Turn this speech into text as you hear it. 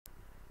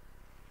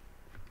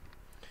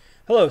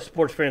Hello,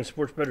 sports fans,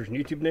 sports bettors, and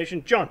YouTube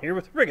Nation. John here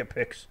with Futbol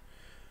Picks.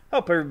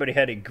 Hope everybody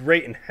had a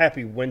great and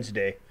happy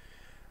Wednesday.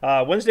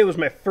 Wednesday was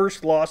my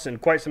first loss in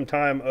quite some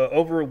time,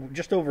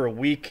 just over a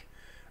week.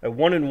 A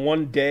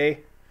 1-1 day.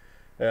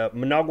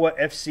 Managua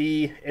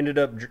FC ended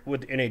up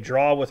in a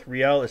draw with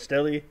Real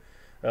Esteli.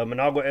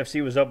 Managua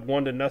FC was up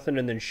 1-0,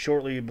 and then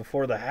shortly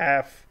before the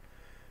half,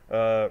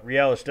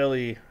 Real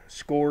Esteli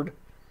scored,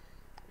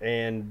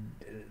 and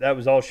that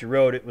was all she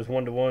wrote. It was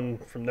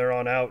 1-1 from there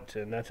on out,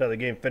 and that's how the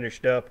game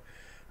finished up.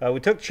 We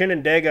took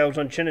Chinandega. I was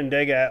on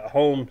Chinandega at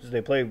home.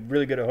 They play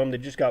really good at home. They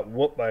just got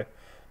whooped by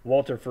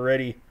Walter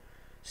Ferretti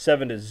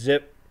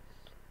 7-0.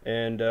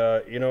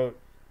 And,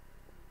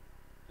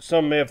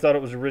 some may have thought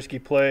it was a risky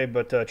play,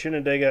 but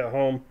Chinandega at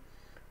home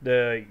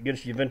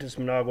against Juventus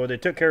Managua, they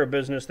took care of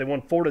business. They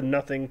won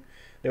 4-0.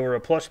 They were a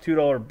plus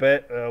 $2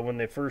 bet when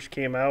they first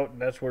came out,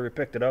 and that's where we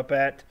picked it up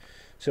at.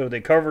 So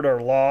they covered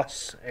our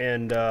loss,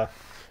 and,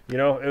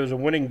 it was a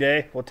winning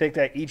day. We'll take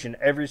that each and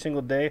every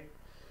single day.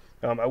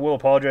 I will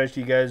apologize to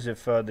you guys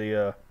if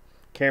the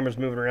camera's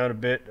moving around a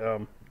bit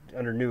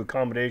under new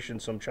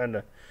accommodations. So I'm trying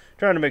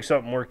to make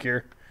something work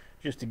here,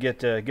 just to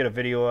get a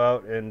video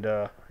out and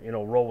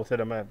roll with it.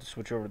 I might have to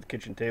switch over to the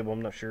kitchen table.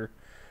 I'm not sure,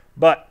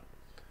 but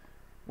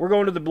we're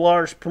going to the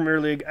Belarus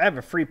Premier League. I have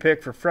a free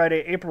pick for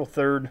Friday, April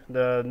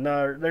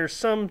 3rd. There's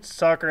some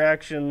soccer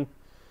action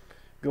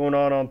going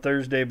on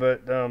Thursday,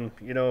 but I'm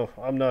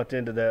not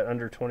into that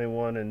under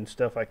 21 and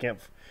stuff.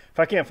 If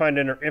I can't find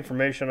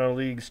information on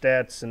league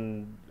stats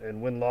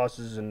and win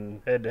losses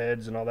and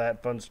head-to-heads and all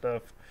that fun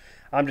stuff,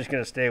 I'm just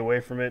going to stay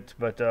away from it.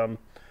 But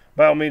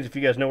by all means, if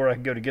you guys know where I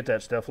can go to get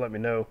that stuff, let me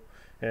know,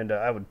 and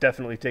I would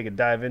definitely take a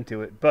dive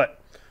into it.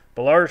 But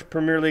Belarus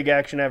Premier League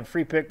action, I have a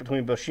free pick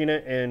between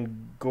Belshina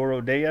and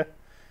Gorodeja.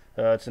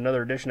 It's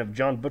another edition of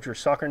John Butcher's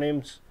soccer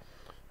names.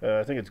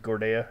 I think it's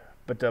Gorodeja.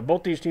 But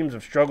both these teams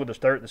have struggled to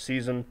start the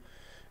season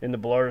in the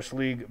Belarus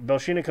League.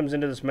 Belshina comes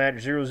into this match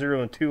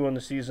 0-0-2 on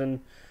the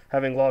season,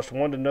 having lost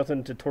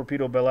 1-0 to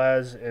Torpedo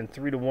Belaz and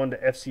 3-1 to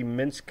FC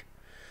Minsk.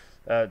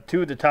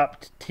 Two of the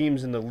top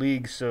teams in the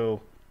league,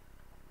 so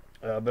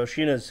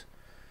Belshina's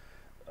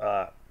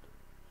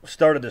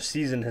start of the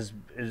season has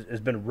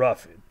been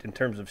rough in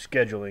terms of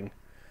scheduling.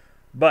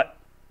 But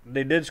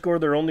they did score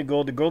their only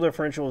goal. The goal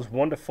differential is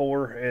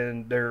 1-4,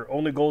 and their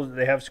only goal that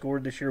they have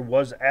scored this year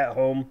was at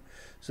home.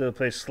 So they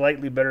play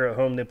slightly better at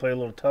home. They play a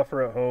little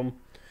tougher at home.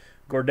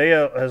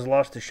 Gorodeja has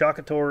lost to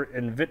Shakator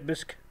and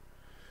Vitebsk.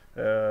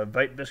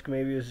 Vitebsk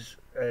maybe is,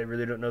 I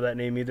really don't know that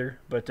name either.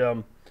 But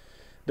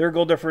their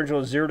goal differential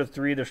is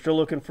 0-3. They're still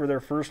looking for their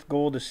first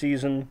goal of the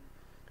season.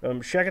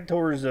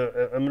 Shakator is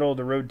a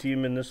middle-of-the-road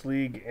team in this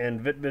league,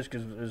 and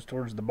Vitebsk is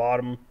towards the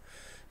bottom.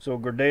 So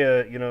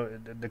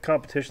Gorodeja, the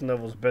competition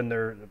level has been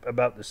there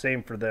about the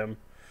same for them.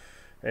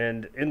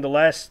 And in the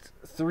last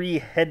 3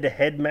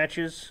 head-to-head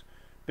matches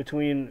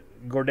between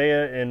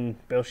Gorodeja and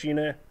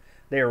Belshina,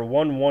 they are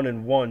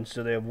 1-1-1.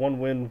 So they have 1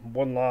 win,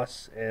 1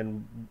 loss,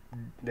 and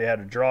they had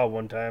a draw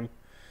one time.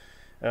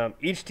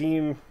 Each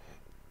team,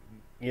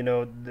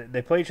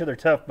 they play each other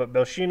tough, but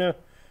Belshina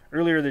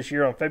earlier this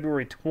year on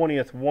February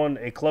 20th won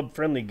a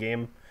club-friendly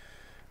game.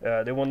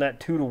 They won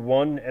that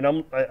 2-1, and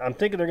I'm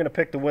thinking they're going to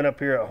pick the win up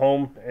here at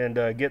home and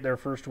get their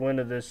first win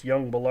of this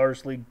young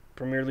Belarus League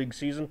Premier League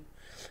season,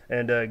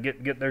 and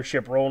get their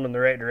ship rolling in the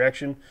right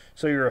direction.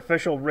 So your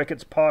official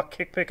Ricketts Paw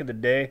kick pick of the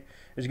day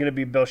is going to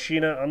be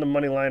Belshina on the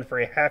money line for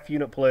a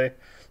half-unit play.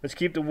 Let's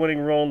keep the winning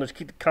rolling. Let's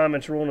keep the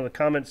comments rolling in the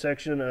comment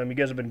section. You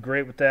guys have been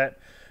great with that.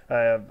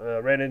 I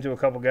ran into a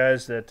couple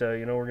guys that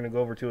we're going to go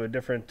over to a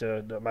different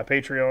my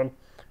Patreon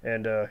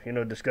and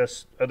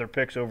discuss other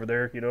picks over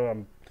there.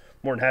 I'm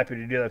more than happy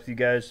to do that with you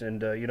guys,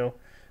 and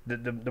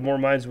the more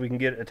minds we can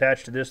get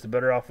attached to this, the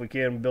better off we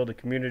can build a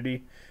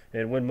community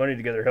and win money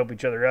together, help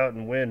each other out,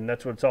 and win. And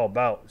that's what it's all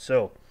about.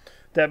 So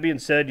that being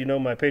said,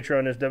 my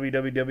Patreon is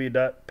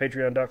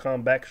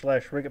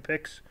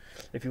www.patreon.com/RicketPicks.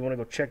 If you want to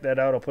go check that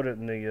out, I'll put it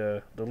in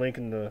the link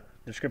in the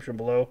description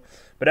below.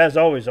 But as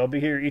always, I'll be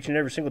here each and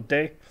every single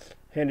day,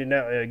 handing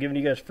out, giving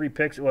you guys free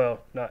picks.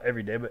 Well, not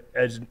every day, but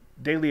as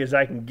daily as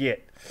I can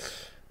get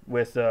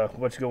with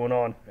what's going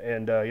on.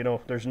 And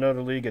there's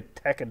another league, a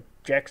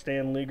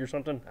Jackstan League or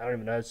something. I don't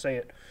even know how to say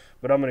it,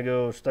 but I'm going to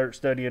go start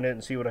studying it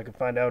and see what I can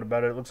find out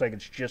about it. It looks like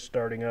it's just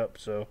starting up,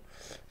 so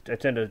I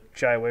tend to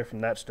shy away from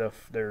that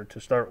stuff there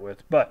to start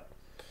with. But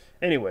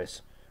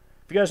anyways,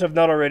 if you guys have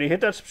not already,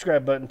 hit that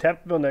subscribe button,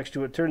 tap the bell next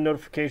to it, turn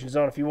notifications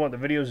on if you want the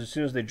videos as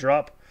soon as they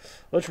drop.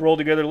 Let's roll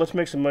together. Let's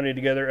make some money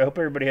together. I hope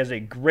everybody has a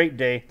great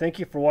day. Thank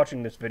you for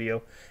watching this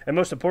video, and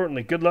most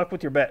importantly, good luck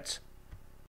with your bets.